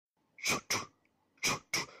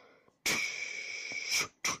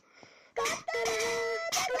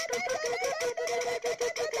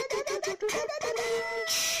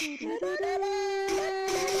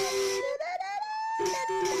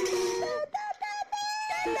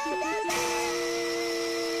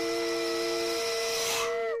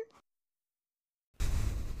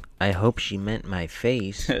I hope she meant my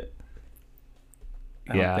face.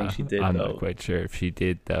 I don't think she did, I'm though. not quite sure if she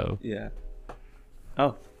did, though. Yeah.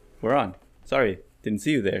 Oh, we're on. Sorry, didn't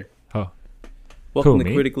see you there. Oh. Welcome Who, to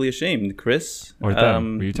me? Critically Ashamed, Chris. Or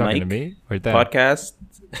them. Were you talking to Mike, me? Or them? Podcast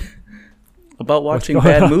about What's watching going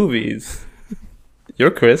bad on? movies.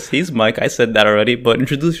 You're Chris. He's Mike. I said that already, but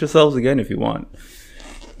introduce yourselves again if you want.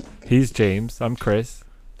 He's James. I'm Chris.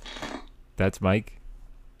 That's Mike.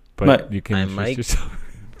 But Mike. you can I'm introduce Mike. yourself.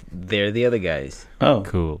 They're the other guys. Oh,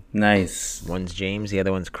 Cool. nice. One's James, the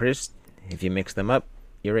other one's Chris. If you mix them up,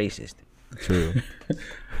 you're racist. True.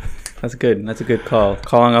 That's good. That's a good call.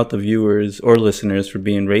 Calling out the viewers or listeners for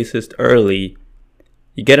being racist early.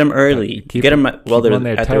 You get them early. Keep You get them keep while they're on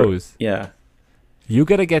their at toes. yeah. You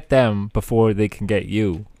gotta get them before they can get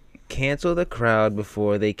you. Cancel the crowd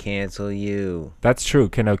before they cancel you. That's true.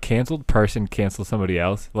 Can a canceled person cancel somebody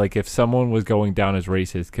else? Like, if someone was going down as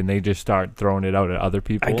racist, can they just start throwing it out at other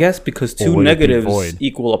people? I guess because Or two would it be negatives void?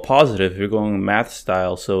 equal a positive. If you're going math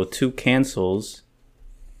style, so two cancels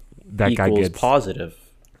that guy equals gets positive.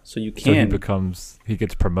 So you So can. he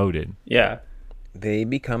gets promoted. Yeah. They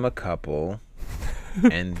become a couple,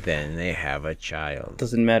 and then they have a child.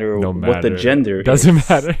 Doesn't matter No what the matter. gender Doesn't is.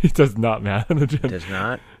 matter. It does not matter the gender. Does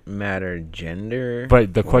not matter gender.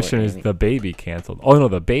 But the or question is any- the baby canceled. Oh no,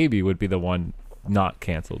 the baby would be the one not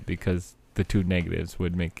canceled because the two negatives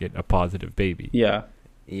would make it a positive baby. Yeah.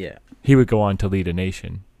 Yeah. He would go on to lead a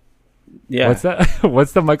nation. Yeah. What's that?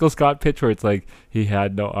 What's the Michael Scott pitch where it's like he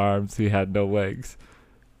had no arms, he had no legs,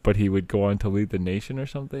 but he would go on to lead the nation or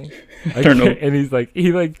something? I don't know. can't-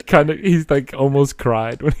 And he's like almost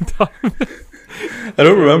cried when he talked. I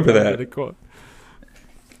don't remember that. The quote.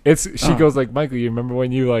 She Oh. goes like, Michael, you remember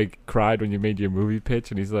when you like cried when you made your movie pitch?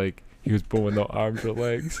 And he's like, he was born with no arms or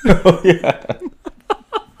legs. Oh, yeah.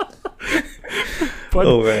 But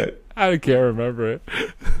Oh, man. I can't remember it.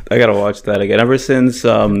 I gotta watch that again. Ever since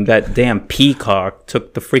that damn Peacock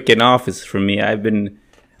took the freaking office from me, I've been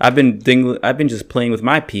just playing with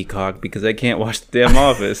my Peacock because I can't watch the damn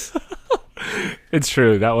Office. It's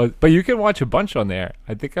true. But you can watch a bunch on there.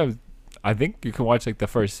 I think you can watch like the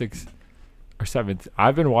first 6 or 7.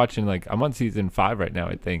 I've been watching I'm on season 5 right now,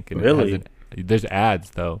 I think. And Really? There's ads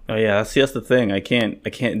though. Oh yeah, that's the thing. I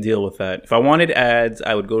can't deal with that. If I wanted ads,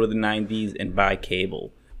 I would go to the 90s and buy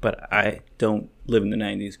cable. But I don't live in the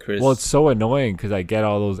 90s, Chris. Well, it's so annoying because I get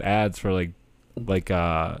all those ads for they're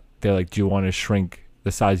like, do you want to shrink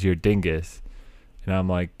the size of your dingus? And I'm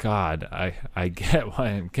like, God, I get why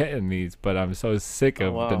I'm getting these, but I'm so sick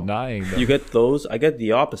of wow. denying them. You get those? I get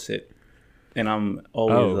the opposite. And I'm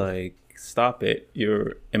always Oh. like, stop it.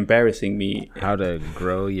 You're embarrassing me. How to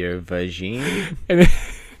grow your vagine? And then,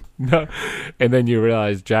 no, and then you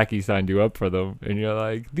realize Jackie signed you up for them, and you're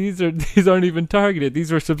like, these aren't even targeted.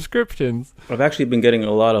 These were subscriptions. I've actually been getting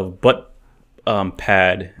a lot of butt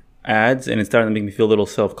pad ads, and it's starting to make me feel a little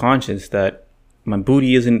self-conscious that my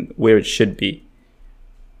booty isn't where it should be.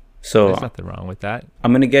 So There's nothing wrong with that.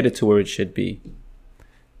 I'm going to get it to where it should be.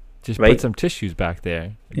 Just Right? put some tissues back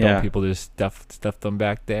there. Yeah. Don't people just stuff them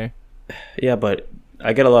back there? Yeah, but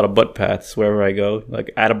I get a lot of butt pats wherever I go,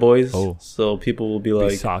 like attaboys. Oh. So people will be Be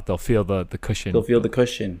like, soft. They'll feel the cushion. they'll feel the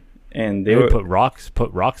cushion. And They they would were,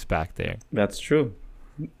 put rocks back there. that's true.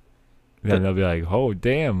 Then they'll be like, oh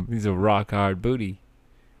damn, these are rock hard booty.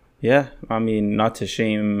 Yeah, I mean, not to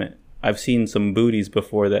shame. I've seen some booties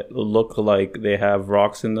before that look like they have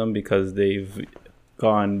rocks in them because they've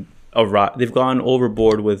gone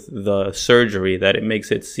overboard with the surgery that it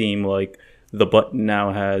makes it seem like the butt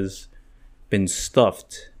now has been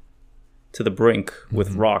stuffed to the brink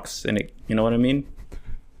with rocks in it. You know what I mean?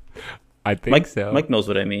 I think Mike, so. Mike knows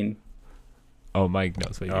what I mean. Oh, Mike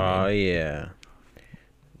knows what you Oh mean. yeah.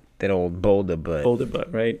 That old boulder butt. Boulder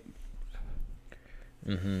butt, right?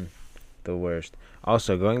 The worst.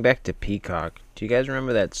 Also, going back to Peacock, do you guys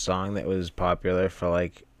remember that song that was popular for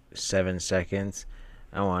like 7 seconds?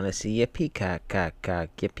 I want to see your peacock, cock,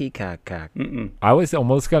 your peacock, cock. Mm-mm. I was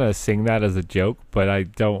almost gonna sing that as a joke, but I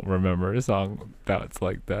don't remember a song that's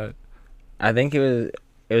like that. I think it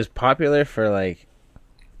was popular for like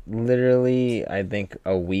literally, I think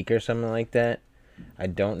a week or something like that. I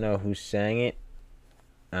don't know who sang it.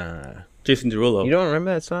 Jason Derulo. You don't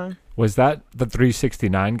remember that song? Was that the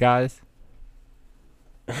 369 guys?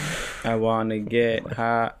 I wanna get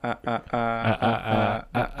high.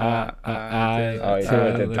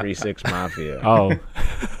 like the 3-6 Mafia. Oh,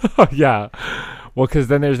 oh yeah. Well, because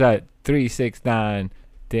then there's that 369.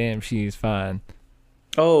 Damn, she's fine.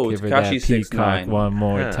 Oh, Give her that Takashi peacock 6ix9ine. one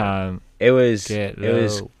more Huh. time. It was Get it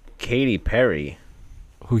was low. Katy Perry.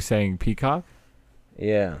 Who's saying peacock?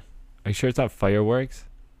 Yeah. Are you sure it's not fireworks?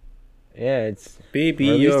 Yeah, it's Baby,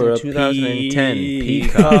 Or at least in you're a 2010,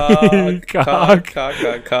 peacock. Peacock.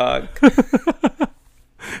 Cock, cock, cock.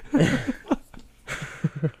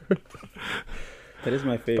 That is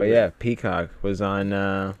my favorite. but yeah, Peacock was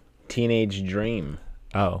on Teenage Dream.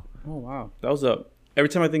 Oh, Oh wow, that was a. Every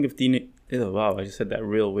time I think of teenage, wow, I just said that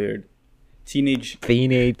real weird. Teenage.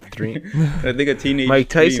 Teenage Dream. I think of teenage. Mike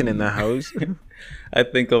Tyson Dream. in the house. I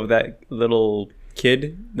think of that little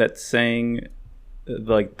kid that sang,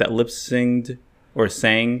 like that lip synced or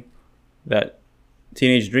sang that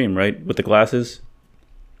Teenage Dream, right? With the glasses.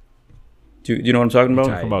 Do you know what I'm talking about?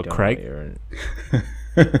 talking about don't Craig? know what you're-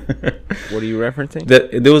 What are you referencing?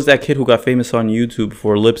 There was that kid who got famous on YouTube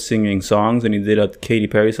for lip singing songs, and he did a Katy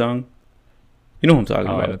Perry song. You know what I'm talking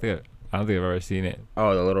oh, I about? don't think I've ever seen it.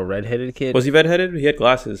 Oh, the little redheaded kid? Was he redheaded? He had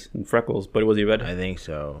glasses and freckles, but was he red? I think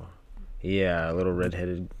so. Yeah, a little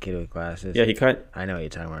redheaded kid with glasses. Yeah, he cut. I know what you're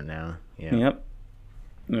talking about now. Yeah. Yep.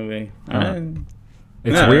 No way.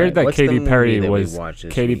 It's Yeah. weird that What's the Katy movie Perry that we was watched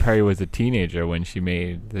this Katy week? Perry was a teenager when she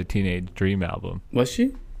made the Teenage Dream album. Was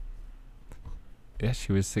she? Yeah,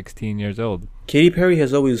 she was 16 years old. Katy Perry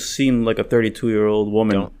has always seemed like a 32-year-old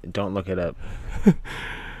woman. Don't look it up.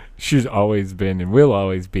 She's always been and will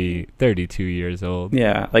always be 32 years old.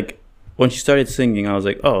 Yeah, like when she started singing, I was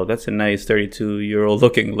like, "Oh, that's a nice 32-year-old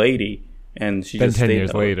looking lady." And she Then just 10 stayed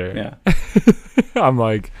years that way. later. Yeah, I'm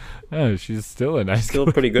like, oh, she's still a nice. still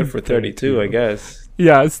pretty good for 32, I guess.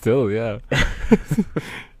 Yeah, still, yeah.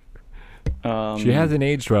 Um, She hasn't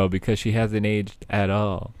aged well because she hasn't aged at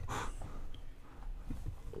all.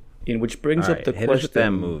 which brings All up right, the hit us with that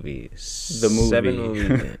question. movie. The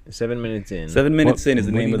movie. 7 minutes in. 7 minutes in is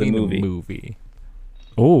the What do name you of the mean movie.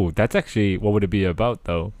 Oh, that's actually what would it be about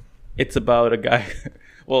though? It's about a guy.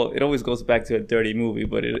 Well, it always goes back to a dirty movie,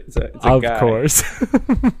 but it's a Of guy course.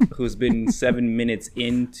 who's been 7 minutes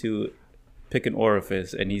into pick an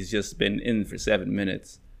orifice, and he's just been in for 7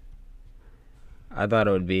 minutes. I thought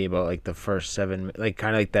it would be about like the first 7, like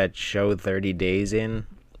kind of like that show 30 Days In,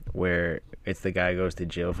 where it's the guy goes to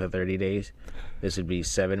jail for 30 days. This would be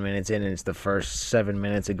 7 minutes in, and it's the first 7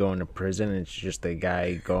 minutes of going to prison. And it's just the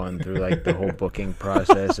guy going through like the whole booking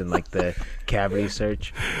process and like the cavity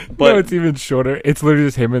search. But no, it's even shorter. It's literally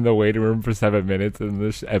just him in the waiting room for 7 minutes, and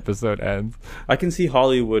this episode ends. I can see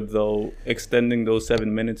Hollywood though extending those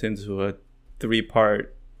 7 minutes into a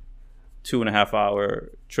 3-part, 2.5-hour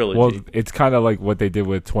trilogy. Well, it's kind of like what they did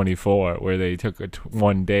with 24, where they took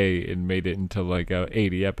one day and made it into like a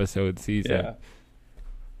 80 episode season. yeah.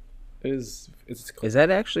 It's Is that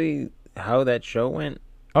actually how that show went?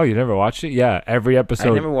 Oh, you never watched it? Yeah, every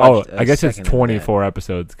episode. never watched I guess it's second of that. 24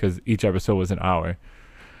 episodes because each episode was an hour.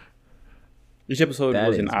 each episode That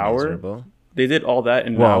was is an hour. miserable. They did all that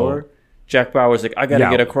in an Whoa. hour. Jack Bauer's like, I gotta Yeah.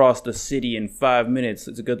 get across the city in 5 minutes.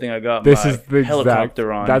 It's a good thing I got This my is the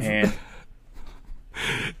helicopter on that's- hand.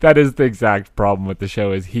 That is the exact problem with the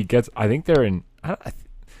show. Is he gets? I think they're in.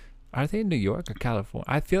 Are they in New York or California?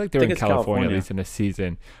 I feel like they're think in it's California, at California. least in a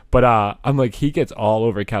season. But I'm like, he gets all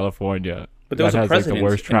over California. But there was that a has like president the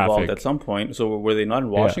worst involved traffic. at some point. So were they not in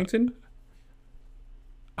Washington?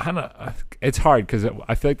 I don't know. It's hard because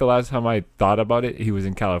I feel like the last time I thought about it, he was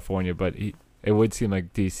in California, but it would seem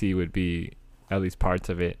like DC would be at least parts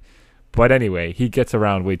of it. But anyway, he gets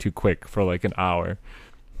around way too quick for like an hour.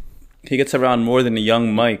 He gets around more than a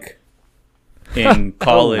young Mike in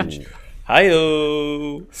college.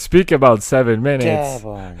 Hi-oh. Speak about 7 minutes. Dab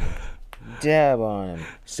on him. Dab on him.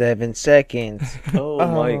 7 seconds. Oh, Oh.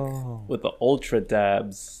 Mike with the ultra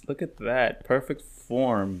dabs. Look at that. Perfect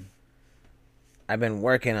form. I've been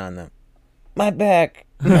working on them. My back.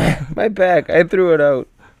 My back. I threw it out.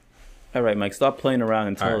 All right, Mike, stop playing around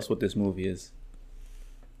and tell All us what this movie is.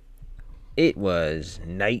 It was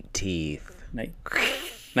Night Teeth. Night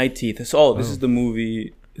Teeth. This is the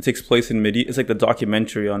movie. It takes place in It's like the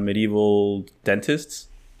documentary on medieval dentists.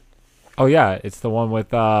 Oh yeah, it's the one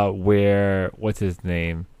with where what's his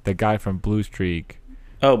name? The guy from Blue Streak.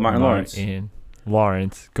 Oh, Martin Lawrence.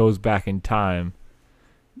 Lawrence goes back in time.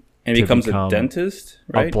 And to becomes a become dentist,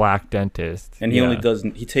 right? A black dentist. And he Yeah. only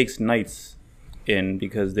doesn't. He takes knights in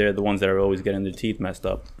because they're the ones that are always getting their teeth messed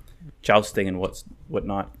up, jousting and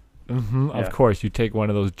whatnot. Mm-hmm, Yeah. Of course, you take one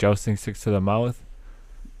of those jousting sticks to the mouth.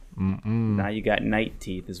 Now you got night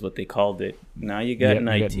teeth, is what they called it. Now you got Yep, you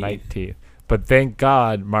night get teeth. night teeth. But thank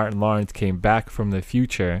God Martin Lawrence came back from the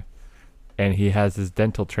future, and he has his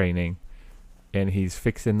dental training, and he's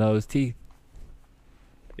fixing those teeth.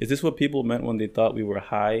 Is this what people meant when they thought we were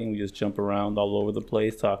high and we just jump around all over the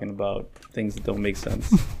place talking about things that don't make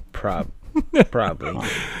sense? Probably.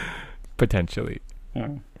 Potentially. All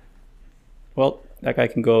right. Well, that guy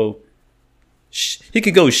can go. He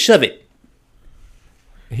could go shove it.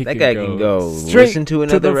 That guy can go straight listen to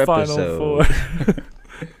another the Final episode. Four.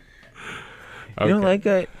 You know,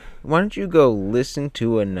 Okay. like, why don't you go listen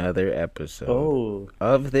to another episode Oh,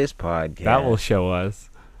 of this podcast? That will show us.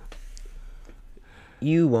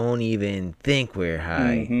 You won't even think we're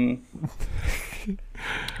high. mm-hmm.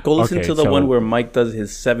 Go listen Okay, to the so- one where Mike does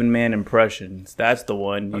his 7-man impressions. That's the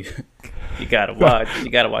one you gotta watch. You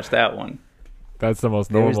gotta watch that one. That's the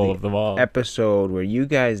most There was normal the of them all. Episode where you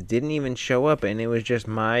guys didn't even show up, and it was just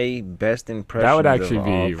my best impression. That would actually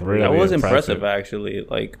be That really was impressive. impressive, actually.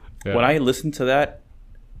 Like Yeah. when I listened to that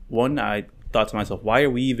one, I thought to myself, "Why are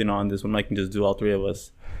we even on this when Mike can just do all three of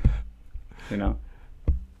us?" You know.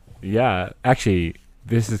 Yeah, actually,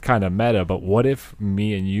 this is kind of meta, but what if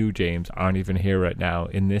me and you, James, aren't even here right now,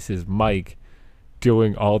 and this is Mike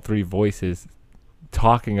doing all three voices,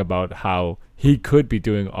 talking about how he could be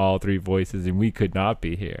doing all three voices and we could not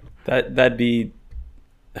be here.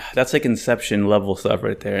 That's like Inception level stuff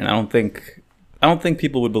right there, and I don't think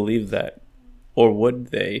people would believe that, or would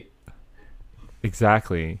they?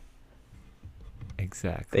 Exactly.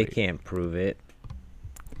 They can't prove it.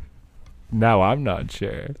 Now I'm not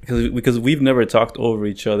sure. Because we've never talked over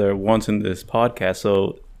each other once in this podcast.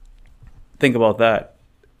 So think about that.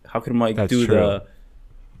 How can Mike That's do true.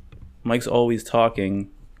 Mike's always talking,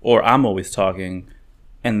 or I'm always talking,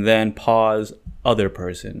 and then pause other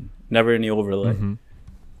person. Never any overlay. Mhm.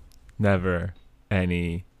 Never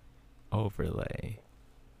any overlay.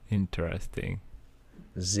 Interesting.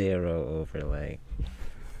 Zero overlay.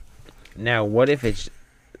 Now, what if it's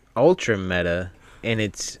ultra meta and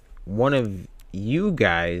it's one of you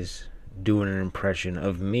guys doing an impression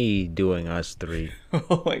of me doing us three?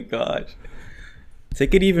 Oh my gosh.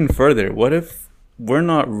 Take it even further. What if we're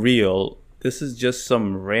not real? This is just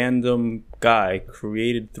some random guy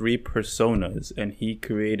created 3 personas, and he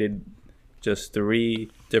created just 3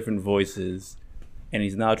 different voices, and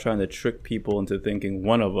he's now trying to trick people into thinking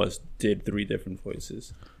one of us did 3 different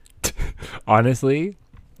voices. Honestly,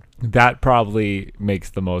 that probably makes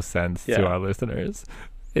the most sense Yeah. to our listeners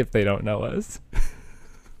if they don't know us.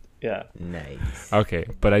 Yeah. Nice. Okay,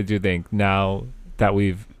 but I do think now that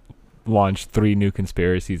we've launched 3 new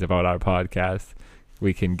conspiracies about our podcast,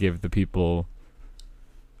 we can give the people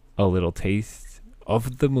a little taste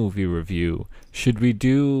of the movie review. Should we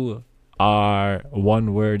do our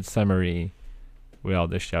one-word summary? We all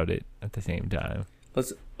just shout it at the same time.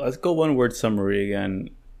 Let's go one word summary again,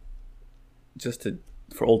 just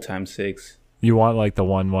for old time's sakes. You want like the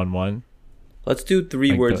 1-1-1? Let's do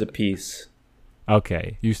 3 Like words the- apiece.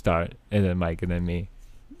 Okay, you start, and then Mike, and then me.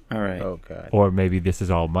 All right. Oh, God. Or maybe this is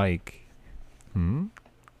all Mike. Hmm?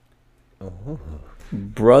 Oh.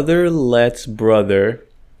 Brother lets brother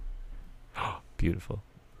Beautiful.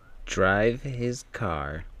 Drive his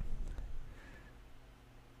car.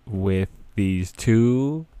 With these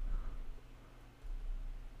 2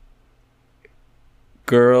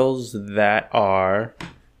 girls that are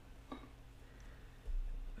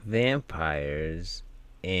Vampires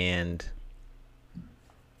and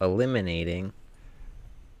eliminating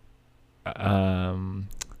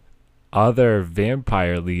other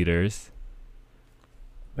vampire leaders.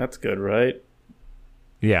 That's good, right?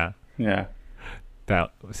 Yeah, Yeah.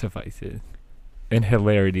 that suffices. And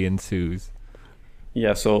hilarity ensues.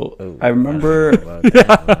 Yeah, so Oh, I remember don't know about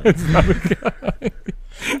that one.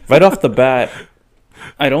 right off the bat,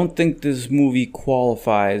 I don't think this movie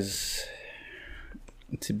qualifies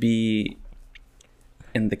to be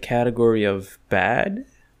in the category of bad.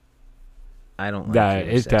 I don't like Nah, your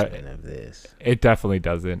it's assessment of this. It definitely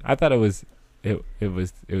doesn't. I thought it was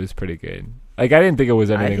pretty good. Like, I didn't think it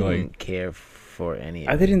was I anything didn't like care for any of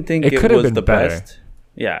I it. didn't think It it, could have was been the better. best.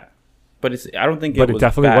 Yeah. But I don't think but it it was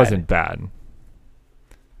definitely bad. wasn't bad.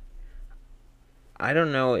 I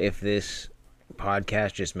don't know if this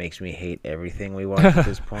podcast just makes me hate everything we watch at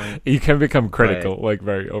this point, You can become critical, like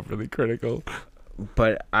very overly critical.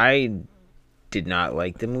 but I did not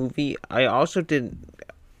like the movie. I also did,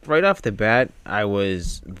 right off the bat, I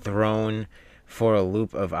was thrown for a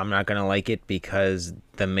loop of I'm not going to like it because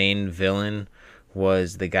the main villain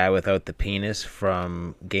was the guy without the penis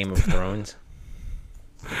from Game of Thrones.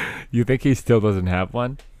 You think he still doesn't have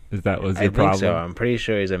one? Is that was I your think problem? so. I'm pretty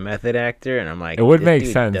sure he's a method actor, and I'm like, It would this make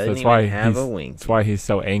dude sense. doesn't That's why even have he's a wink. that's why he's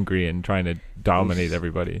so angry and trying to dominate He's-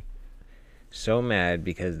 everybody. So mad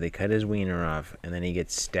because they cut his wiener off, and then he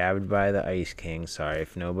gets stabbed by the Ice King. Sorry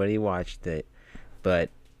if nobody watched it, but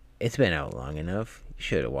it's been out long enough. You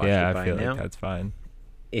should have watched Yeah, it I by feel now. like that's fine.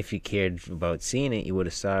 If you cared about seeing it, you would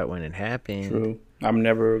have saw it when it happened. True. I'm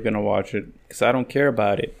never gonna watch it because I don't care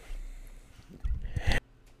about it.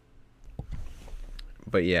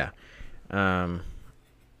 But yeah, I'm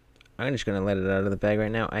just gonna let it out of the bag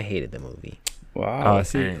right now. I hated the movie. Wow. I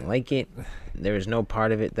See, didn't like it. There was no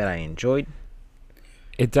part of it that I enjoyed.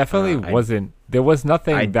 it definitely I wasn't. There was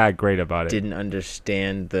nothing I that great about it. Didn't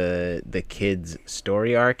understand the kid's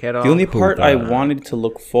story arc at all. The only part I the- wanted to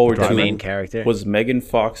look forward the to main character was Megan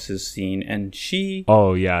Fox's scene, and she,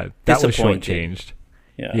 Oh yeah, that was Disappointed. shortchanged.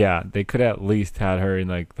 yeah, Yeah, they could at least had her in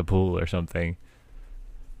like the pool or something.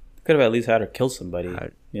 could have at least had her kill somebody. How-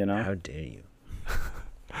 You know, How dare you?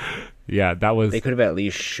 Yeah, that was They could have at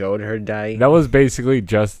least showed her die. that was basically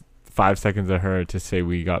just 5 seconds of her to say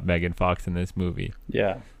we got Megan Fox in this movie.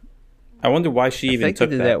 yeah. I wonder why she I even think took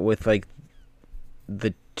they did that. that with like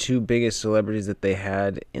the two biggest celebrities that they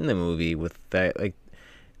had in the movie. With that, like,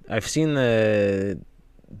 I've seen the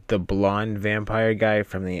blonde vampire guy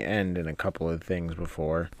from the end in a couple of things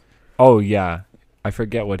before, Oh yeah, I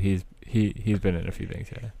forget what he's been in a few things.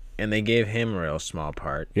 Yeah, and they gave him a real small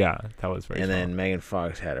part. yeah, that was very. And small. then Megan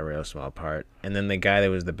Fox had a real small part, and then the guy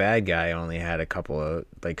that was the bad guy only had a couple of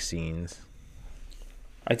like scenes.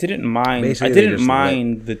 I didn't mind. Basically, I they didn't just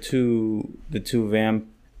mind the two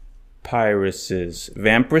vampiresses.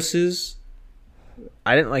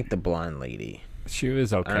 I didn't like the blonde lady. She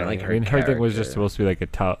was okay. don't like I her mean, her thing was just character. supposed to be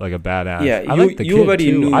like like a badass. Yeah, I you- liked the you kid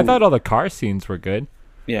already too. knew- I thought all the car scenes were good.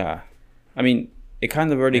 Yeah, I mean, it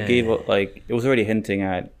kind of already gave Eh. like it was already hinting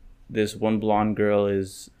at this one blonde girl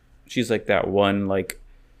she's like that one like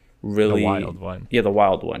really The wild one. Yeah, the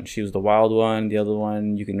wild one. She was the wild one. The other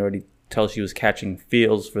one, you can already tell she was catching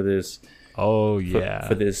feels for this. Oh For, yeah.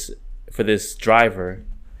 for this driver.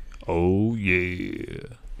 Oh yeah.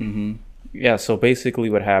 Yeah. So basically,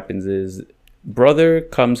 what happens is brother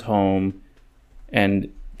comes home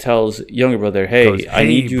and tells younger brother, "Hey, Goes, I "Hey,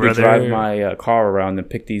 need you brother." to drive my car around and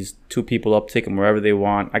pick these two people up, take them wherever they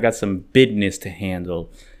want. I got some business to handle."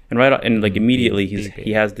 And like immediately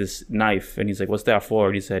he has this knife and he's like, "What's that for?"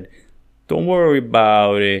 And he said, "Don't worry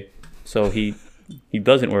about it." So he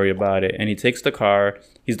doesn't worry about it and he takes the car.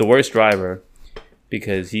 He's the worst driver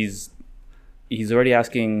because he's already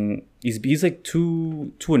asking. He's like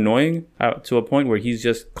too annoying to a point where he's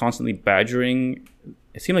just constantly badgering.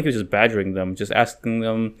 It seemed like he was just badgering them, just asking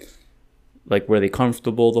them like were they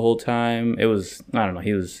comfortable the whole time. It was, I don't know.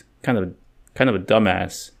 He was kind of a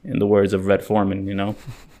dumbass in the words of Red Foreman, you know.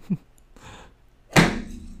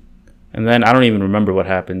 And then I don't even remember what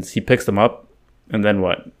happens. He picks them up, and then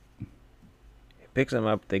what? Picks them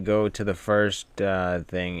up. They go to the first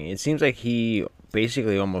thing. It seems like he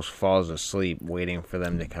basically almost falls asleep waiting for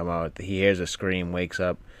them to come out. He hears a scream, wakes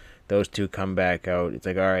up. Those two come back out. It's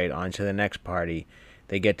like, all right, on to the next party.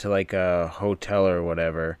 They get to like a hotel or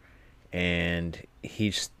whatever, and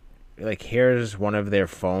he's like hears one of their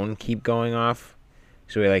phone keep going off.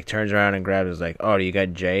 So he like turns around and grabs. Is like, oh, do you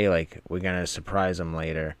got Jay? Like, we're gonna surprise him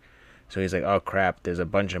later. So he's like, oh crap, there's a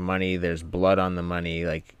bunch of money. There's blood on the money.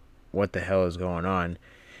 Like, what the hell is going on?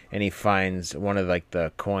 And he finds one of like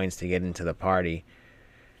the coins to get into the party.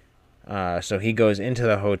 So he goes into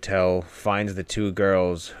the hotel, finds the two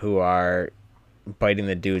girls who are biting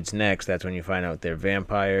the dude's necks. That's when you find out they're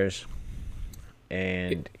vampires.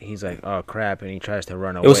 And he's like, oh crap, and he tries to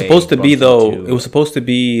run away. It was supposed to be bumps though. into- It was supposed to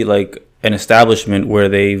be like an establishment where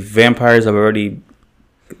vampires have already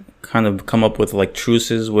kind of come up with like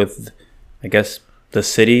truces with, I guess, the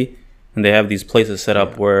city, and they have these places set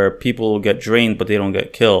up where people get drained but they don't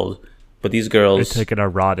get killed. But these girls, It's like an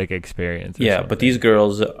erotic experience. or yeah, something. but these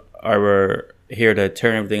girls are here to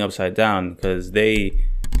turn everything upside down because they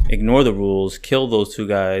ignore the rules, kill those two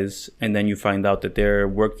guys, and then you find out that they're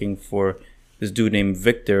working for this dude named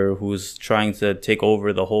Victor who's trying to take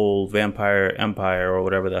over the whole vampire empire or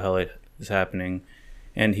whatever the hell is happening.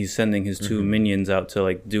 And he's sending his two minions out to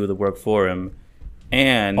like do the work for him.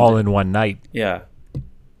 And all in one night. yeah.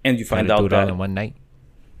 And you find Gotta do out it all that in one night.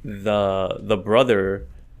 the brother,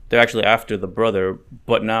 they're actually after the brother,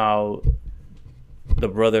 but now the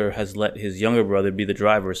brother has let his younger brother be the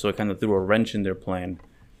driver, so it kind of threw a wrench in their plan.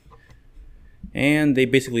 And they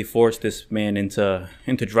basically forced this man into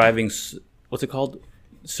driving, what's it called,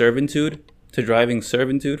 servitude, to driving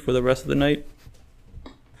servitude for the rest of the night.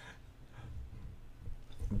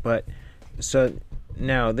 But so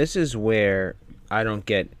now this is where I don't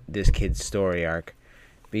get this kid's story arc,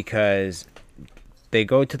 because they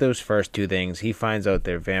go to those first two things. He finds out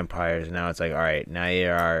they're vampires. Now it's like, all right, now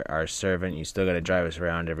you're our servant. You still got to drive us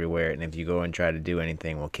around everywhere. And if you go and try to do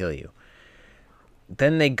anything, we'll kill you.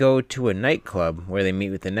 then they go to a nightclub where they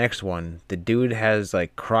meet with the next one. The dude has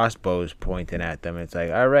like crossbows pointing at them. It's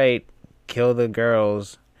like, all right, kill the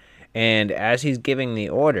girls. And as he's giving the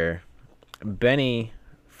order, Benny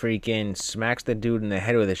freaking smacks the dude in the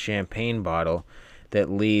head with a champagne bottle that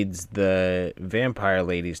leads the vampire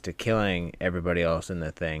ladies to killing everybody else in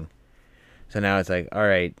the thing. So now it's like, all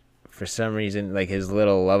right, for some reason, like his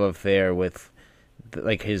little love affair with,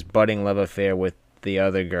 like his budding love affair with the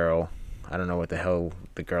other girl, I don't know what the hell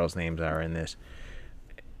the girls' names are in this,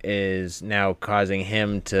 is now causing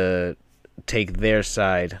him to take their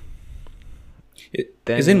side.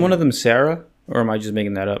 Isn't one of them Sarah? Or am I just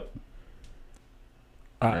making that up?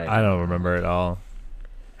 I don't remember it all.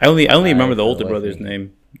 I only remember the feel older like brother's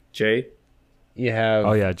name. Jay? You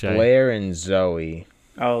have Jay. Blair and Zoe.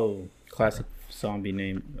 Oh, classic zombie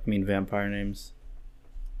name. I mean, vampire names.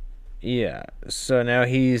 Yeah, so now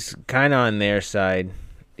he's kind of on their side,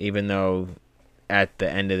 even though at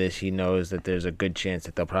the end of this he knows that there's a good chance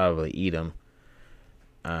that they'll probably eat him.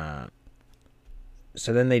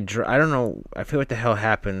 So then I don't know, I forget what the hell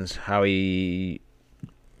happens, how he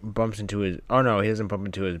bumps into his, oh no, he doesn't bump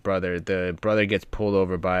into his brother. The brother gets pulled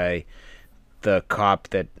over by the cop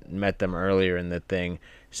that met them earlier in the thing,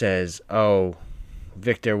 says, oh,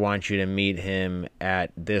 Victor wants you to meet him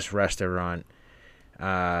at this restaurant.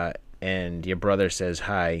 And your brother says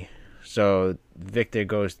hi. So Victor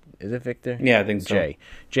goes. Is it Victor? Yeah, I think so.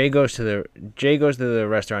 Jay goes to the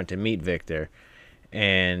restaurant to meet Victor,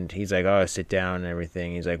 and he's like, "Oh, sit down and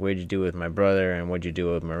everything." He's like, "What'd you do with my brother? And what'd you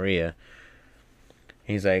do with Maria?"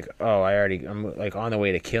 He's like, "Oh, I'm like on the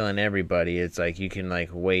way to killing everybody." It's like you can like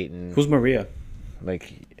wait and. Who's Maria?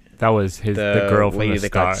 Like. That was the girl from lady the that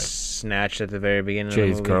start. got snatched at the very beginning. Jay's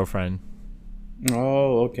of the movie. girlfriend.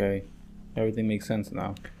 Oh, okay. Everything makes sense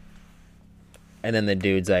now. And then the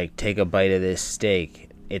dude's like, take a bite of this steak.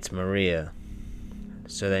 It's Maria.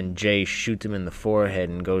 So then Jay shoots him in the forehead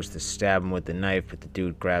and goes to stab him with the knife, but the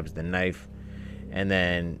dude grabs the knife. And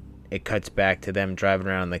then it cuts back to them driving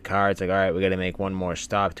around in the car. It's like, all right, we got to make one more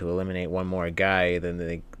stop to eliminate one more guy.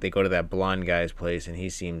 Then they go to that blonde guy's place, and he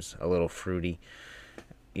seems a little fruity.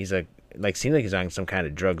 He's like seems like he's on some kind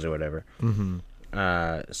of drugs or whatever.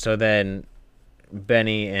 Mm-hmm. So then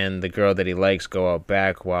Benny and the girl that he likes go out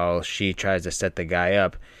back while she tries to set the guy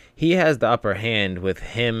up. He has the upper hand with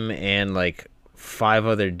him and like 5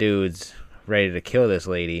 other dudes ready to kill this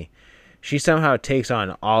lady. She somehow takes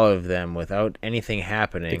on all of them without anything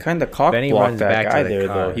happening. They kind of cock blocked that guy there,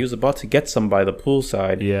 though. He was about to get some by the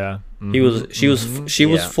poolside. Yeah. Mm-hmm. She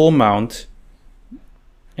was full mount,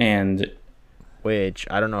 and which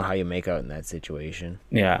I don't know how you make out in that situation.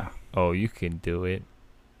 Yeah. Oh, you can do it.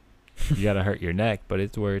 You gotta hurt your neck, but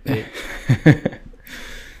it's worth it.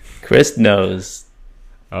 Chris knows.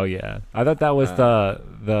 Oh yeah, I thought that was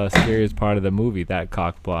the scariest part of the movie. That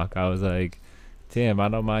cock block. I was like, damn, I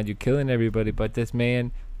don't mind you killing everybody, but this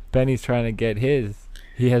man, Benny's trying to get his.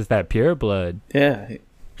 He has that pure blood. Yeah,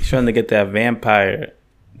 he's trying to get that vampire.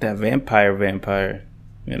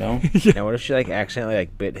 You know. Now, what if she like accidentally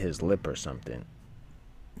like bit his lip or something?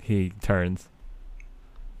 He turns.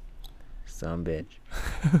 Some bitch.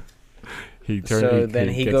 He turns. So then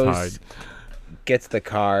he gets goes, hard. Gets the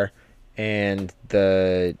car, and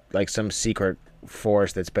the like some secret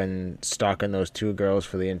force that's been stalking those 2 girls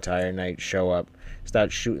for the entire night show up,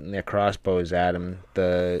 start shooting their crossbows at him.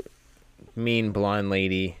 The mean blonde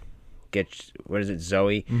lady gets, what is it,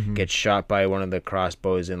 Zoe, gets shot by one of the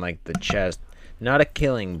crossbows in like the chest. Not a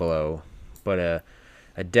killing blow, but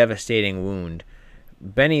a devastating wound.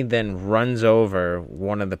 Benny then runs over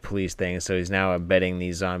one of the police things, so he's now abetting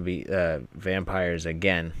these zombie vampires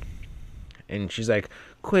again. And she's like,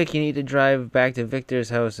 quick, you need to drive back to Victor's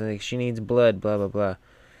house. And like, she needs blood, blah, blah, blah.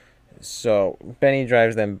 So Benny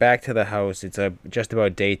drives them back to the house. It's just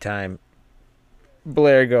about daytime.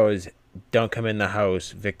 Blair goes, don't come in the house.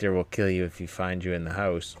 Victor will kill you if he finds you in the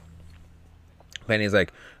house. Benny's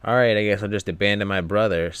like, all right, I guess I'll just abandon my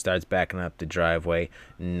brother. Starts backing up the driveway.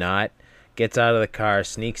 Gets out of the car,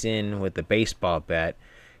 sneaks in with the baseball bat,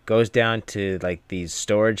 goes down to like these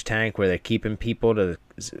storage tank where they're keeping people to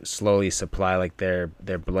slowly supply like their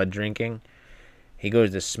blood drinking. He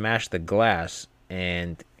goes to smash the glass,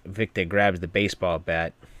 and Victor grabs the baseball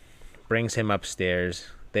bat, brings him upstairs.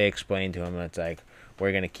 They explain to him, it's like,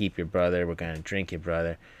 we're going to keep your brother, we're going to drink your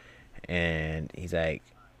brother. And he's like,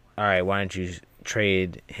 all right, why don't you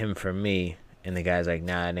trade him for me? And the guy's like,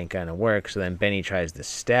 nah, it ain't gonna work. So then Benny tries to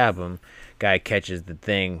stab him. Guy catches the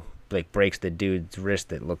thing, like breaks the dude's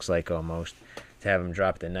wrist, it looks like almost, to have him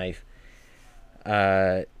drop the knife.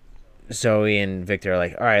 Zoe and Victor are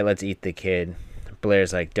like, all right, let's eat the kid.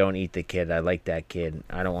 Blair's like, don't eat the kid. I like that kid.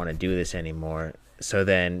 I don't want to do this anymore. So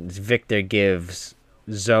then Victor gives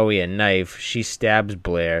Zoe a knife. She stabs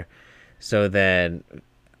Blair. So then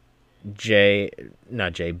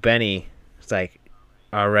Benny is like,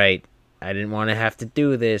 all right, I didn't want to have to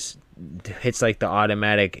do this. Hits like the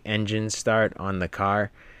automatic engine start on the car,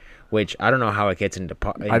 which I don't know how it gets into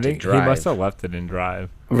I think drive. he must have left it in drive.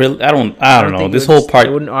 Really, I don't know. think This it would- whole part,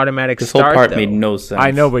 It wouldn't automatic this start. whole part though. made no sense.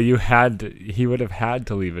 I know, but he would have had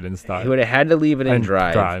to leave it in start. He would have had to leave it in And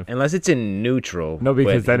drive, drive. unless it's in neutral. No,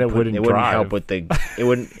 because but then it wouldn't help drive. with the.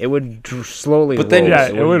 It would slowly. But then- roll, Yeah,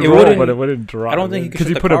 so it would it roll, wouldn't- but it wouldn't drive. I don't think he could because shut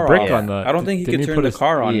he the put a car brick off. on the. I don't think he didn't could turn put the a-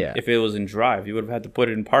 car on Yeah. if it was in drive. He would have had to put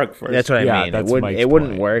it in park first. That's what I Yeah, mean. that's It wouldn't. Mike's It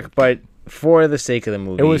wouldn't point. work. But for the sake of the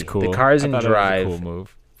movie, It was cool. The car's I in thought drive. It was a cool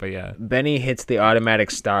move, but yeah. Benny hits the automatic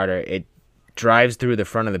starter. It drives through the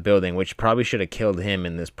front of the building, which probably should have killed him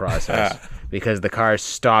in this process because the car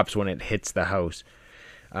stops when it hits the house.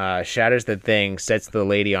 Shatters the thing, sets the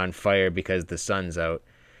lady on fire because the sun's out.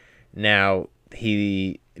 Now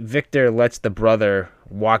Victor lets the brother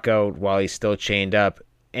walk out while he's still chained up,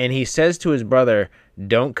 and he says to his brother,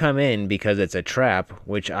 "Don't come in because it's a trap,"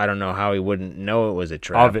 which I don't know how he wouldn't know it was a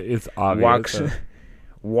trap. It's obvious. Walks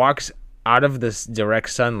walks out of this direct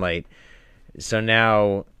sunlight. So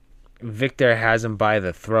now Victor has him by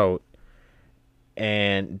the throat,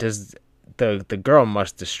 and the girl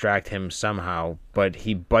must distract him somehow, but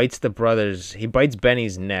he bites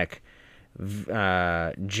Benny's neck.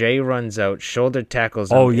 Jay runs out, shoulder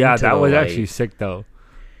tackles him. Oh yeah, into that the was light. actually sick though.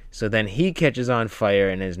 So then he catches on fire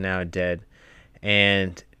and is now dead.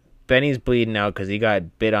 And Benny's bleeding out because he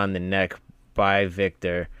got bit on the neck by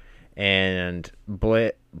Victor. And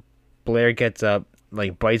Blair gets up,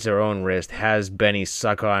 like bites her own wrist, has Benny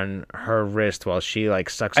suck on her wrist while she like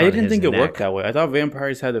sucks on I his didn't think it neck. worked that way. I thought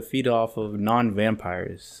vampires had to feed off of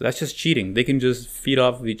non-vampires. That's just cheating. They can just feed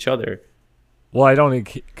off of each other. Well, I don't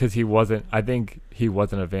think because he wasn't. I think he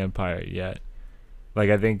wasn't a vampire yet. Like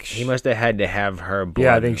I think He must have had to have her blood.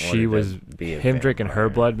 Yeah, I think in she order was to be a him drinking her vampire.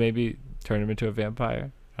 blood. Maybe turned him into a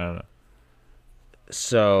vampire. I don't know.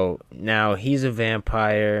 So now he's a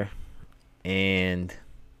vampire, and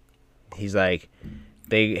he's like,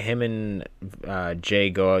 him and Jay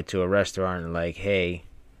go out to a restaurant and like, hey,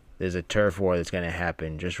 there's a turf war that's gonna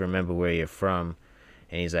happen. Just remember where you're from.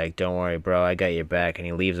 And he's like, don't worry, bro, I got your back. And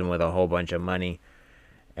he leaves him with a whole bunch of money.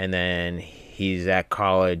 And then he's at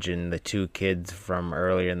college, and the two kids from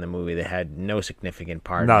earlier in the movie, they had no significant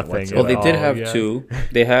part. Nothing. whatsoever. Well, they did Oh, have yeah. two.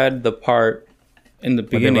 They had the part in the they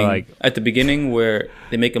were, beginning, like- at the beginning where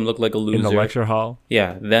they make him look like a loser. In the lecture hall,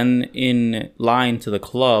 Yeah. Then in line to the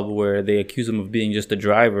club where they accuse him of being just a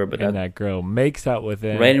driver, but and that that girl makes out with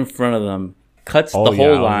him. right in front of them, cuts Oh, the yeah, I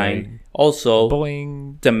whole was line. like, Also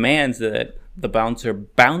Boing. demands that the bouncer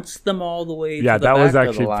bounce them all the way. Yeah, to the that was back of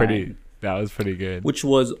actually the line, pretty. That was pretty good. which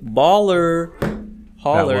was baller.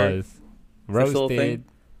 Holler. That was this whole roasted. thing?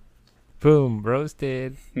 Boom,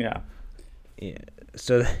 roasted. Yeah. Yeah.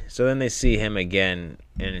 So then they see him again,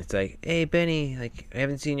 and it's like, hey, Benny, like, I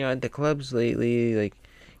haven't seen you at the clubs lately. Like,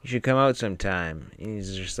 you should come out sometime. And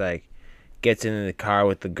he's just like, gets into the car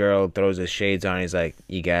with the girl, throws his shades on. He's like,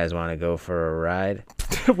 you guys want to go for a ride?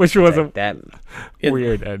 Which was Like, a that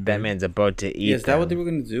weird ending. that man's about to eat. Is that what they them.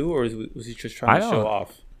 were gonna do, or was he just trying I to show don't-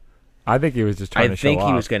 off? I think he was just trying I to show think he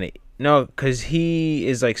off. was gonna no, because he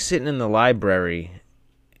is like sitting in the library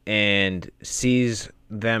and sees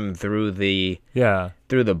them through the Yeah.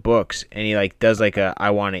 books, and he like does like a I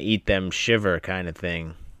want to eat them shiver kind of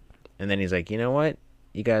thing, and then he's like, you know what,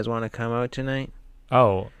 you guys want to come out tonight?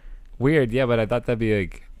 Oh, weird. Yeah, but I thought that'd be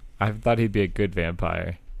like. I thought he'd be a good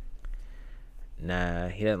vampire. Nah,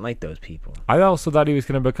 he doesn't like those people. I also thought he was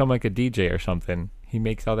gonna become like a DJ or something. He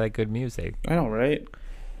makes all that good music. I know, right?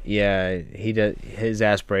 Yeah, he does. His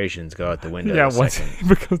aspirations go out the window. Yeah, the once second he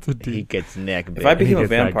becomes a he DJ. gets neck bit. If I became a gets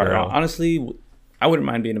that vampire, girl. honestly, I wouldn't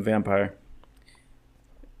mind being a vampire.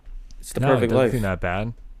 It's the No, it perfect doesn't life. seem that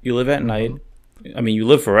bad. You live at night. I mean, you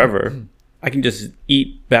live forever. I can just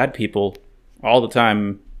eat bad people all the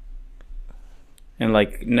time and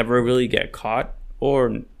like never really get caught,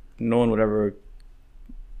 or no one would ever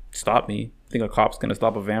stop me. Think a cop's gonna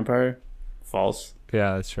stop a vampire? False.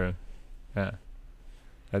 Yeah, that's true. Yeah,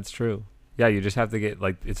 that's true. Yeah, you just have to get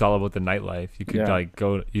like it's all about the nightlife. You could Yeah. like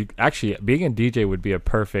go. You actually being a DJ would be a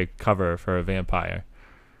perfect cover for a vampire.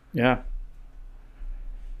 Yeah.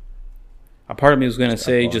 A part of me was gonna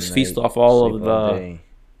say Up all just feast night, off all sleep of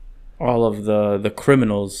all the day. the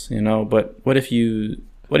criminals, you know. But what if you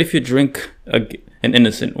drink an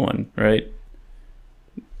innocent one, right?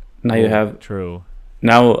 Now you have True.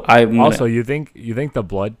 now I'm gonna- Also, you think the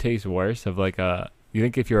blood tastes worse of like a. You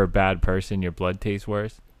think if you're a bad person, your blood tastes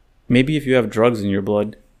worse? maybe if you have drugs in your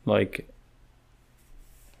blood, like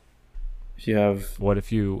If you have, What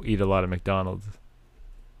if you eat a lot of McDonald's?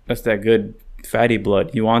 that's that good fatty blood.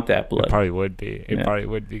 You want that It blood. probably would be. It Yeah. probably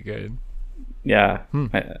would be good. Yeah. Hmm.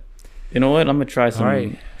 You know what? I'm gonna try some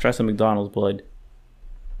Alright. McDonald's blood.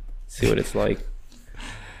 See what it's like.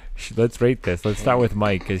 Let's rate this. Let's start with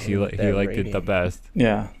Mike because he That liked it the rating. best.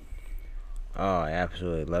 Yeah. Oh, I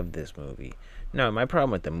absolutely loved this movie. No, my problem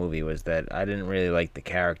with the movie was that I didn't really like the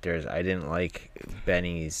characters. I didn't like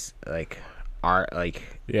Benny's like art,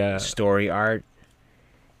 like Yeah. story art.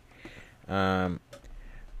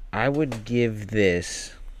 I would give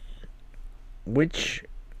this. Which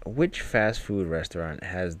fast food restaurant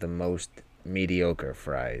has the most mediocre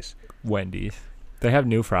fries? Wendy's. They have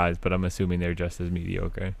new fries, but I'm assuming they're just as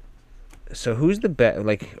mediocre. So who's the best?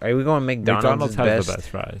 Like, are we going McDonald's, McDonald's has best? the best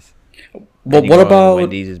fries. Well, you what go about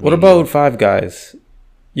Wendy's is what about mediocre. Five Guys?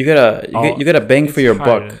 You get a bang for It's your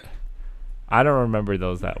hard. buck. I don't remember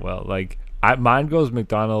those that well. Like, mine goes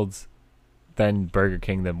McDonald's, then Burger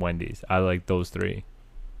King, then Wendy's. I like those three.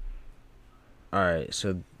 All right,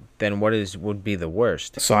 so then would be the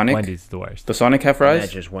worst? Sonic. Wendy's is the worst. The Sonic have Not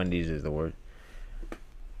fries. just Wendy's is the worst.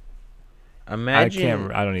 I Imagine.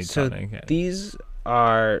 don't need so Sonic. Yeah. these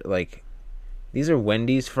are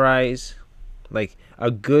Wendy's fries, like a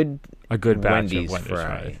good A good batch Wendy's of Wendy's fry.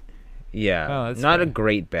 fries. Yeah, Oh, that's not a fair.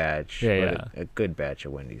 great batch, Yeah, but a good batch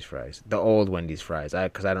of Wendy's fries. The old Wendy's fries,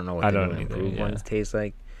 because I don't know what I the don't new either, improved yeah. ones taste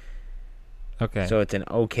like. Okay. So it's an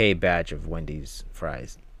okay batch of Wendy's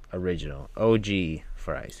fries, original OG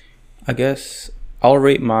fries. I guess I'll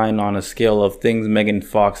rate mine on a scale of things Megan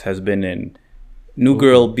Fox has been in. New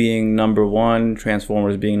Girl being number 1,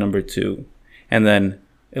 Transformers being number 2, and then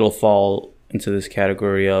it'll fall into this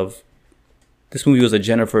category of this movie was a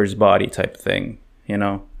Jennifer's Body type thing. You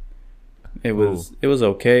know, it was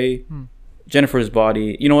okay. Jennifer's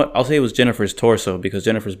Body. You know what? I'll say it was Jennifer's Torso because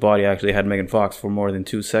Jennifer's Body actually had Megan Fox for more than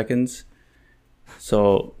 2 seconds.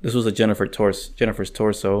 So this was a Jennifer's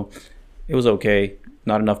Torso. It was okay.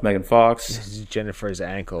 Not enough Megan Fox. This is Jennifer's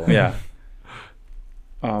ankle. Yeah.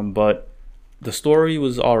 But the story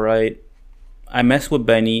was all right. I mess with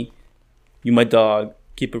Benny. You my dog.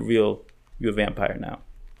 Keep it real. You a vampire now.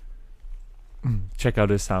 Check out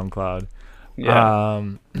his SoundCloud. Yeah.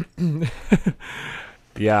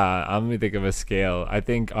 Yeah, I'm gonna think of a scale. I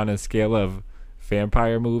think on a scale of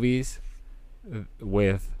vampire movies,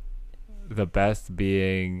 with the best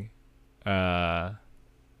being, I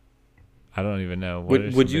don't even know. What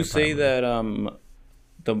are would some you vampire say movies? that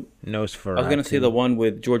the Nosferatu. I was gonna say the one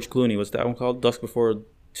with George Clooney. What's that one called?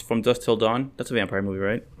 From Dusk Till Dawn. That's a vampire movie,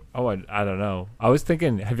 right? Oh, I don't know. I was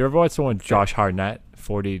thinking. Have you ever watched the one with Josh Hartnett?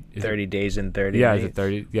 30 days and 30 Yeah, nights. is it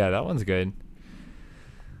 30? Yeah, that one's good.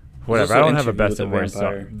 Whatever. also I don't have a Interview best with and the worst. So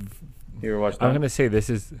Vampire. You ever watched that? I'm gonna say this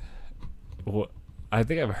is. I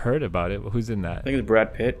think I've heard about it. Who's in I that? think it's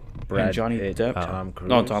Brad Pitt Brad and Johnny Pitt, Depp. Tom Cruise.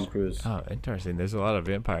 No, Tom Cruise. Oh, interesting. There's a lot of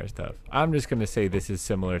vampire stuff. I'm just gonna say this is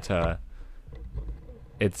similar to.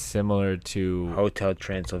 It's similar to Hotel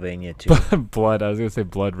Transylvania 2. Blood. I was gonna say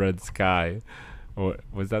Blood Red Sky. Or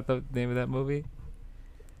was that the name of that movie?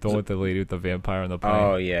 The one with the lady with the vampire on the plane.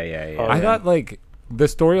 Oh, yeah, yeah, yeah. Oh, I yeah. thought like the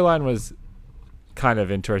storyline was kind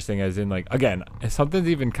of interesting, as in like again, if something's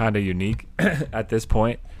even kind of unique at this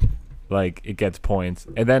point, like it gets points.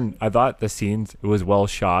 And then I thought the scenes, it was well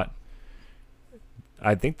shot.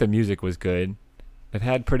 I think the music was good. It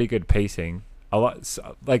had pretty good pacing. A lot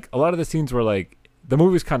of the scenes were like the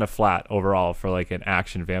movie was kind of flat overall for like an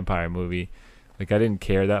action vampire movie. Like I didn't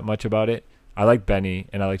care that much about it. I liked Benny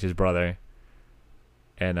and I liked his brother.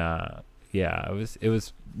 And yeah, it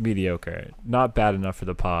was mediocre. Not bad enough for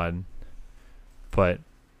the pod, but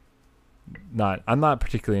I'm not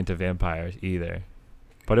particularly into vampires either.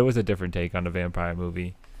 But it was a different take on a vampire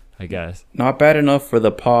movie, I guess. Not bad enough for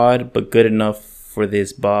the pod, but good enough for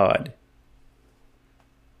this bod.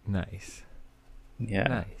 Nice. Yeah.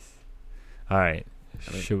 Nice. All right.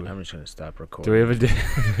 I'm just going to stop recording. Do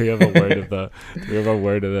we have a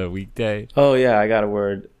word of the weekday? Oh yeah, I got a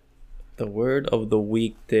word. The word of the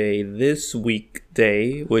weekday this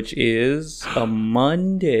weekday, which is a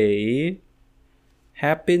Monday,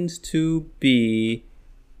 happens to be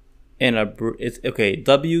it's okay,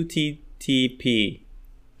 WTTP.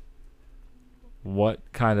 What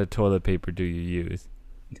kind of toilet paper do you use?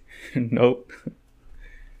 Nope.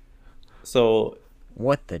 So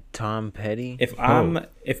What the Tom Petty?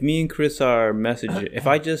 if me and Chris are messaging, if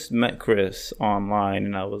I just met Chris online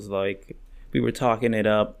and I was like, we were talking it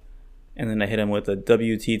up, and then I hit him with a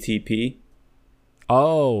WTTP.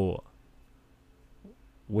 Oh.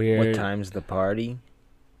 Weird. What time's the party?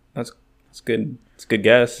 That's good. It's a good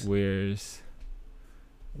guess. Where's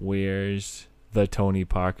the Tony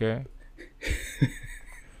Parker?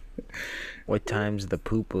 What time's the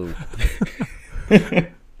poo poo?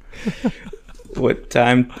 What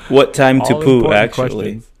time? What time to All poo? important Actually,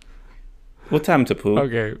 questions. what time to poo?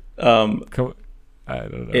 Okay. Come, I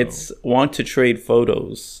don't know. It's want to trade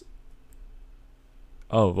photos.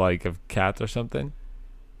 oh, like of cats or something.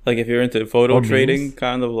 Like if you're into photo Or trading, memes?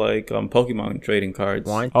 kind of like Pokemon trading cards.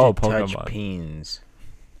 Want Oh, to touch Pokemon. peens.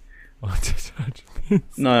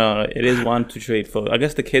 No, it is want to trade photos. I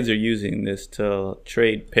guess the kids are using this to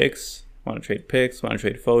trade pics. Want to trade pics? Want to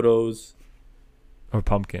trade photos Or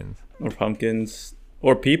pumpkins. or pumpkins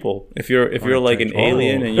or people? If you're Wanna like an trade-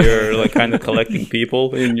 alien Oh. and you're like kind of collecting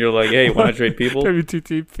people and you're like, hey, want to trade people?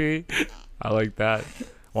 WTTP. I like that.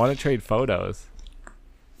 Want to trade photos?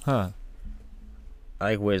 Huh.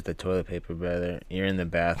 I like, where's the toilet paper, brother? You're in the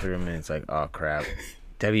bathroom and it's like, oh crap.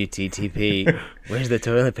 WTTP. Where's the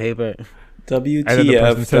toilet paper? And then the WTF?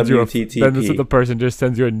 person sends you then the WTTP. person just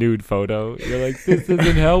sends you a nude photo. You're like, this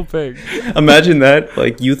isn't helping. Imagine that.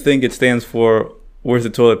 Like you think it stands for where's the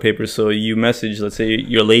toilet paper, so you message, let's say,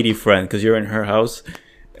 your lady friend because you're in her house,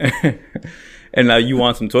 and now you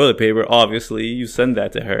want some toilet paper. Obviously, you send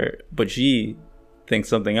that to her, but she thinks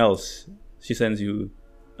something else. She sends you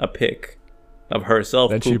a pic of herself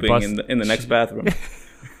Then she pooping in the next bathroom.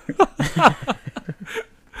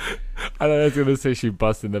 I thought I was gonna say she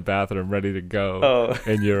busts in the bathroom ready to go, Oh,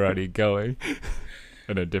 and you're already going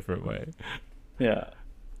in a different way. yeah,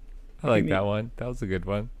 I like that one. That was a good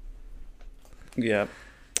one. yeah.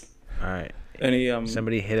 All right. Any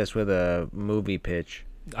Somebody hit us with a movie pitch.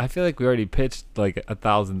 I feel like we already pitched like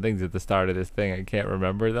 1,000 things at the start of this thing. I can't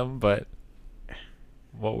remember them, but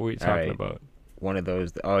what were we talking right. about? One of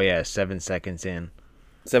those. Oh, yeah. 7 seconds in.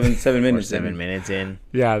 7 Or minutes? 7 minutes in.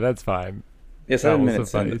 Yeah, that's fine. Yeah, 7 was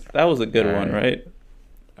minutes. the in. funniest. That was a good All one, right. right?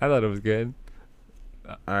 I thought it was good.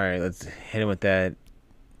 All right. Let's hit him with that.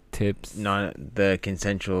 Tips. The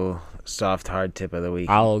consensual soft hard tip of the week.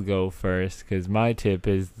 I'll go first because my tip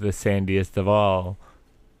is the sandiest of all.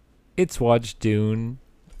 It's watch Dune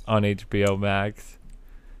on HBO Max.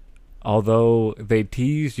 Although they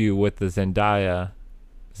tease you with the Zendaya.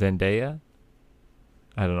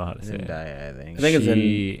 I don't know how to say it. Zendaya, I think. I think it's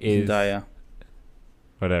She is Zendaya.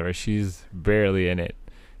 whatever. She's barely in it.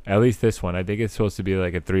 At least this one. I think it's supposed to be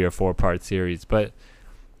like a 3 or 4 part series, but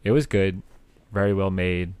it was good. Very well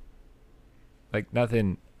made. Like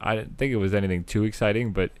nothing. I didn't think it was anything too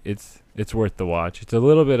exciting, but it's worth the watch. It's a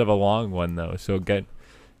little bit of a long one though, so get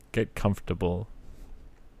comfortable.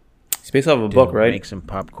 It's based off of a book, right? Make some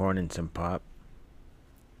popcorn and some pop.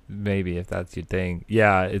 Maybe if that's your thing.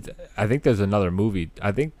 Yeah, it's. I think there's another movie.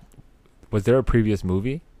 I think was there a previous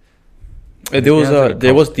movie? There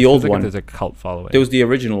was the old one. There's a cult following. There was the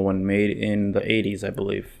original one made in the 80s, I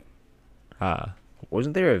believe.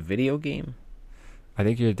 Wasn't there a video game? I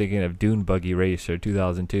think you're thinking of Dune Buggy Racer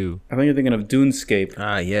 2002. I think you're thinking of Dunescape.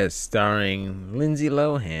 Ah, yes, starring Lindsay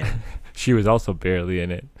Lohan. She was also barely in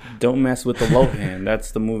it. Don't Mess with the Lohan.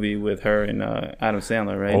 That's the movie with her and Adam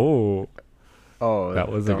Sandler, right? Oh, Oh, That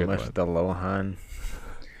was a don't good mess one. with the Lohan.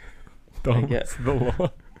 don't guess. mess with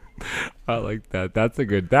the I like that. That's a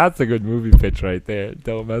good movie pitch right there.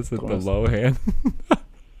 Don't mess with the Close. Lohan.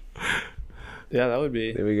 Yeah, that would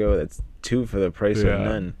be. There we go. That's 2 for the price Yeah. of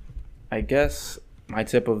none. I guess my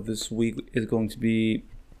tip of this week is going to be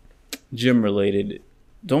gym related.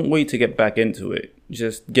 Don't wait to get back into it.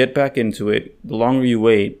 Just get back into it. The longer you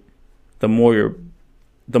wait, the more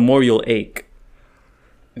you'll ache.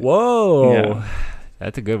 Whoa, Yeah.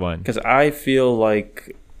 That's a good one. Because I feel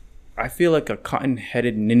like a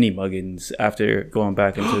cotton-headed ninny muggins after going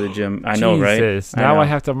back into the gym. I know, right? Jesus. I Now know. I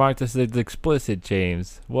have to mark this as explicit,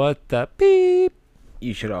 James. What the beep?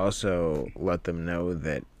 You should also let them know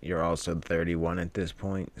that you're also 31 at this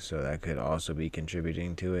point, so that could also be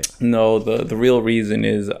contributing to it. No, the real reason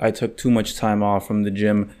is I took too much time off from the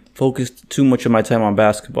gym, focused too much of my time on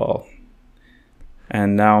basketball,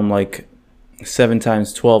 and now I'm like 7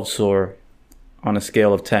 times 12 sore on a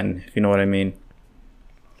scale of 10, if you know what I mean.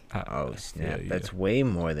 Oh, snap. yeah. That's way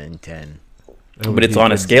more than 10. But it's He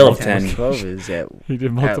on a did scale of multiple- 10. 12 is at, He did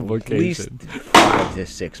at multiplication. least 5 to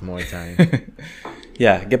 6 more times.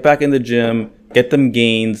 Yeah, get back in the gym, get them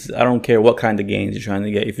gains. I don't care what kind of gains you're trying to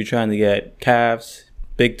get. If you're trying to get calves,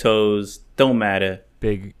 big toes, don't matter.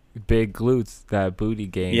 Big glutes, that booty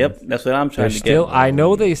game. Yep, that's what I'm trying There's to still. get. I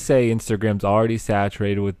know they say Instagram's already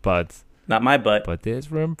saturated with butts, Not my butt. but there's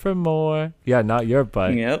room for more. Yeah, not your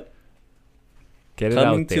butt. Yep, Get it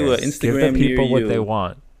Coming out there. to a Give Instagram the people near what you. they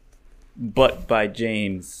want. butt by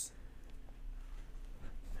James.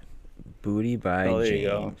 Booty by Oh, there James. you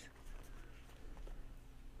go.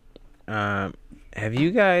 Have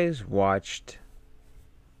you guys watched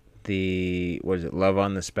Love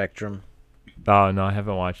on the Spectrum? Oh no, I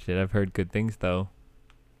haven't watched it. I've heard good things though.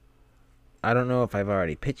 I don't know if I've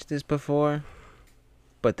already pitched this before,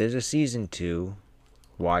 but there's a season 2.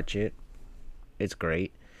 Watch it. It's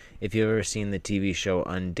great. If you've ever seen the TV show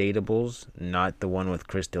Undateables, not the one with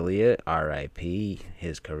Chris D'Elia, R.I.P.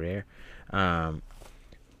 his career,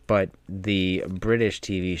 but the British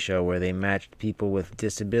TV show where they matched people with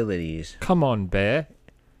disabilities. Come on, Bear.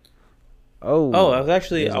 Oh, I was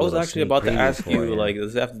actually there's a little sneak about to preview ask for you, like,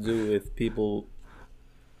 does it have to do with people,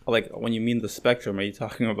 like, when you mean the spectrum, are you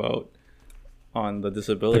talking about on the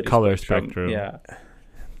disability The color spectrum. Yeah.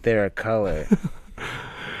 They're a color.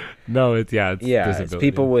 No, it's Yeah, it's disability.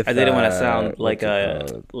 people with. I didn't want to sound what's it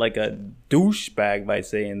called? like a douchebag by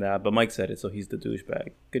saying that, but Mike said it, so he's the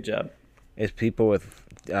douchebag. Good job. It's people with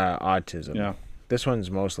autism. Yeah. This one's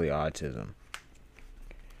mostly autism.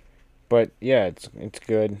 But yeah, it's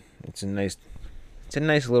good. It's a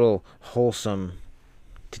nice little wholesome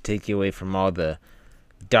to take you away from all the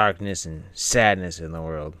darkness and sadness in the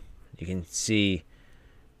world. You can see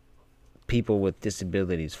people with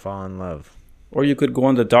disabilities fall in love. Or you could go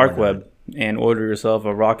on the dark Why not? web and order yourself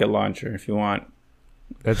a rocket launcher if you want.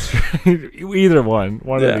 That's either one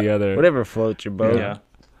or Yeah. the other. Whatever floats your boat. Yeah.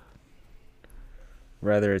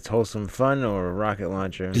 Whether it's wholesome fun or a rocket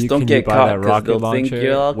launcher. Just don't get buy caught, that 'cause rocket they'll think launcher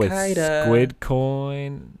you're Al with Qaeda. Squid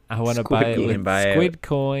Coin. I want to Squid buy it Coin. with You can buy it. Squid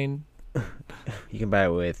Coin. You can buy it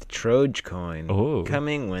with Trogecoin. Oh.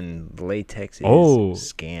 Coming when latex is Oh,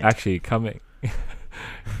 scant. actually coming.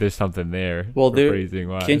 There's something there. Well, for there- phrasing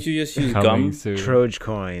wise. Can't you just use Coming gum? soon.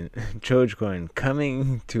 Trogecoin. Trogecoin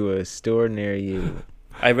coming to a store near you.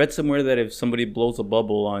 I read somewhere that if somebody blows a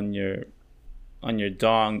bubble on your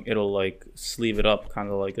dong, it'll like sleeve it up, kind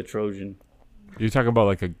of like a Trojan. You're talking about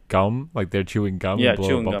like a gum, like they're chewing gum Yeah, and blow a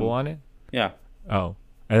chewing bubble gum. on it. Yeah, Oh,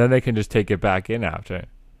 and then they can just take it back in after.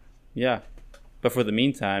 yeah. But for the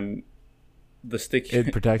meantime, the stick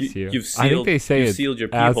It protects you. You've sealed, I think they say you've it's sealed your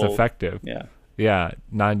pee as hole. effective. Yeah, Yeah,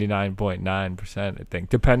 99.9%. I think,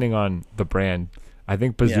 depending on the brand. I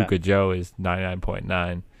think Bazooka Joe is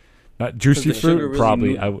 99.9. Not 'Cause Juicy the sugar Fruit, really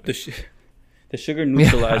probably. the sugar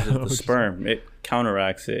neutralizes I the was- sperm. It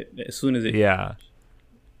counteracts it as soon as it Yeah,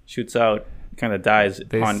 shoots out. It kind of dies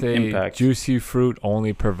they on say impact. Juicy Fruit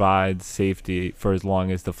only provides safety for as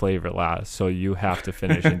long as the flavor lasts. So you have to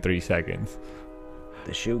finish in 3 seconds.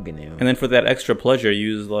 The Shuganu. And then for that extra pleasure,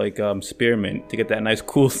 use like spearmint to get that nice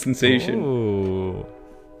cool sensation. Ooh.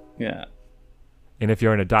 Yeah. And if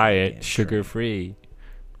you're on a diet, Damn sugar free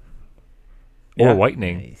Yeah. or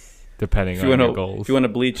whitening, Nice. depending If on you your want to, goals. if you want to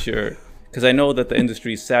bleach your, because I know that the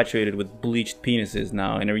industry is saturated with bleached penises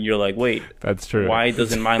now, and you're like, wait, That's true. why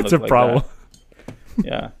doesn't mine It's look a like problem. that?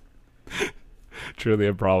 Yeah. Truly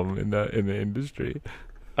a problem in the industry.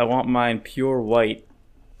 I want mine pure white,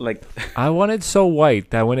 like I want it so white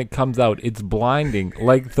that when it comes out, it's blinding,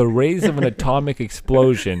 like the rays of an atomic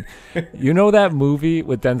explosion. You know that movie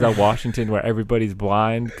with Denzel Washington where everybody's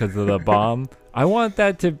blind because of the bomb? I want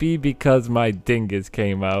that to be because my dingus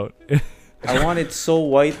came out. I want it so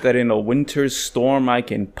white that in a winter storm I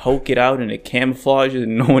can poke it out and it camouflages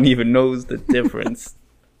and no one even knows the difference.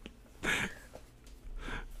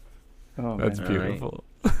 Oh, That's man. beautiful.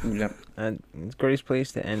 Yep. It's a great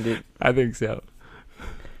place to end it. I think so.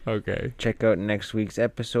 Okay. Check out next week's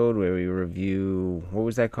episode where we review, what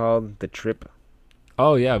was that called? The Trip.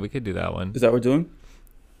 Oh yeah, we could do that one. Is that what we're doing?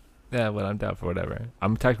 Yeah, but I'm down for whatever.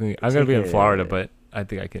 I'm gonna be in Take Florida, a- but I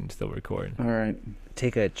think I can still record. All right.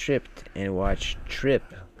 Take a trip and watch Trip.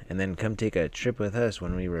 And then come take a trip with us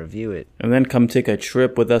when we review it. And then come take a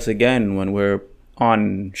trip with us again when we're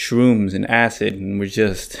on shrooms and acid and we're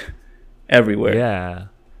just everywhere. Yeah.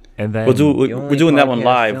 And then The We're only doing that one podcast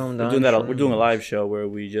live. filmed We're on doing that. We're doing a shrooms. live show where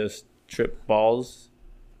we just trip balls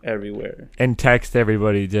everywhere. and text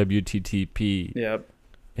everybody WTTP Yep.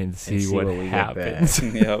 and see, see what, what we get happens.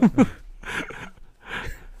 Yep.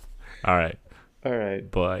 All right. All right.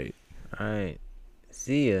 Bye. Alright.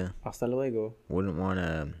 See ya. Hasta luego. Wouldn't want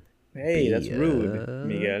to. Hey, that's Be, rude,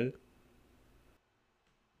 Miguel.